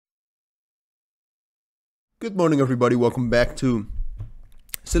Good morning, everybody. Welcome back to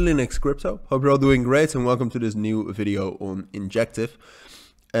Cilinix Crypto. Hope you're all doing great, and welcome to this new video on Injective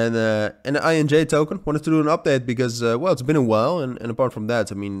and the INJ token. Wanted to do an update because well, it's been a while, and apart from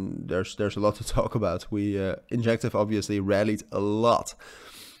that, I mean, there's a lot to talk about. Injective obviously rallied a lot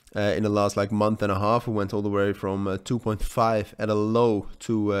in the last month and a half. We went all the way from 2.5 at a low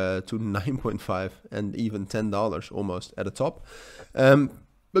to 9.5 and even $10 almost at the top.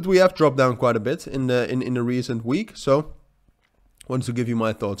 But we have dropped down quite a bit in the recent week, so wanted to give you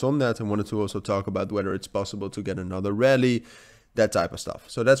my thoughts on that, and wanted to also talk about whether it's possible to get another rally, that type of stuff.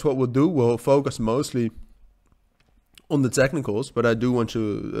 So that's what we'll do. We'll focus mostly on the technicals, but I do want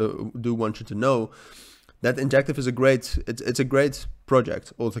you to know that Injective is it's a great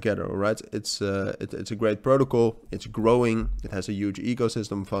project altogether. All right, it's a great protocol. It's growing. It has a huge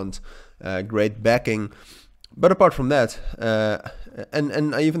ecosystem fund, great backing. But apart from that,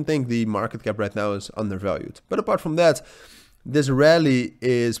 and I even think the market cap right now is undervalued. But apart from that, this rally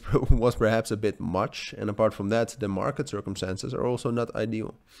was perhaps a bit much. And apart from that, the market circumstances are also not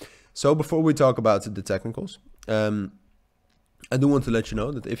ideal. So before we talk about the technicals, I do want to let you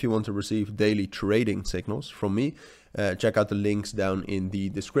know that if you want to receive daily trading signals from me, check out the links down in the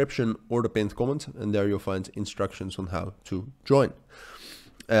description or the pinned comment, and there you'll find instructions on how to join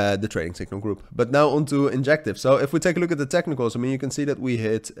the trading signal group. But now onto Injective. So if we take a look at the technicals, I mean, you can see that we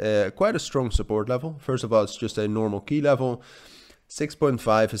hit quite a strong support level. First of all, it's just a normal key level.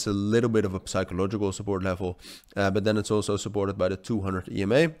 6.5 is a little bit of a psychological support level, but then it's also supported by the 200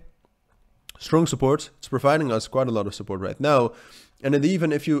 EMA. Strong support. It's providing us quite a lot of support right now. And then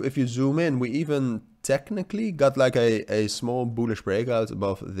even if you zoom in, we even technically got like a small bullish breakout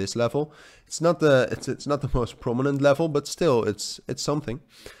above this level. It's not the most prominent level, but still it's something.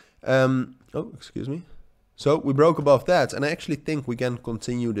 Oh, excuse me. So we broke above that, and I actually think we can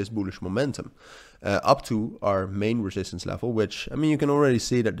continue this bullish momentum up to our main resistance level, which, I mean, you can already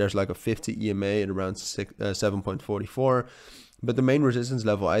see that there's like a 50 EMA at around 7.44. But the main resistance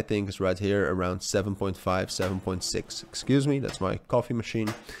level, I think, is right here around 7.5, 7.6. Excuse me, that's my coffee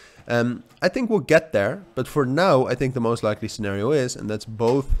machine. I think we'll get there, but for now, I think the most likely scenario is, and that's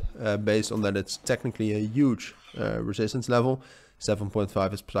both based on that it's technically a huge resistance level.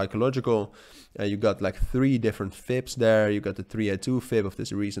 7.5 is psychological. You got like 3 different fibs there. You got the 382 fib of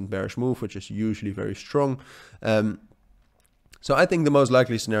this recent bearish move, which is usually very strong. So I think the most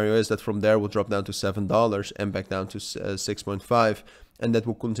likely scenario is that from there we'll drop down to $7 and back down to 6.5, and that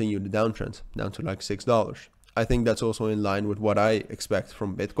will continue the downtrend down to like $6. I think that's also in line with what I expect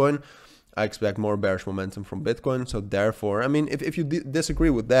from Bitcoin. I expect more bearish momentum from Bitcoin. So therefore, I mean, if you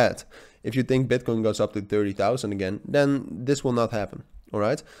disagree with that, if you think Bitcoin goes up to 30,000 again, then this will not happen. All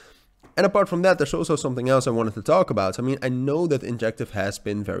right. And apart from that, there's also something else I wanted to talk about. I mean, I know that Injective has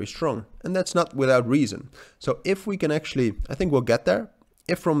been very strong, and that's not without reason. So if we can actually, I think we'll get there.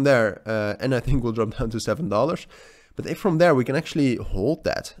 If from there, and I think we'll drop down to $7, but if from there we can actually hold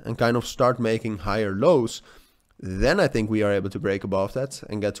that and kind of start making higher lows, then I think we are able to break above that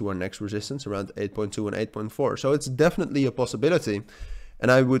and get to our next resistance around 8.2 and 8.4. So it's definitely a possibility. And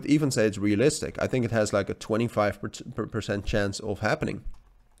I would even say it's realistic. I think it has like a 25% chance of happening.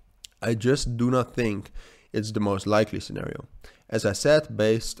 I just do not think it's the most likely scenario. As I said,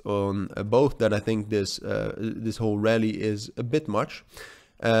 based on both that I think this whole rally is a bit much.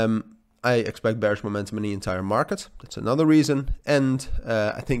 I expect bearish momentum in the entire market. That's another reason. And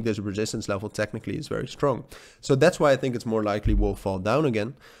I think this resistance level technically is very strong. So that's why I think it's more likely we'll fall down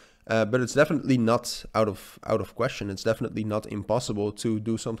again. But it's definitely not out of question. It's definitely not impossible to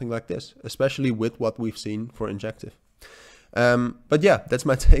do something like this, especially with what we've seen for Injective. But yeah, that's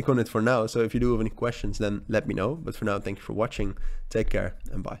my take on it for now. So if you do have any questions, then let me know. But for now, thank you for watching. Take care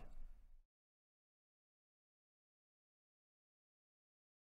and bye.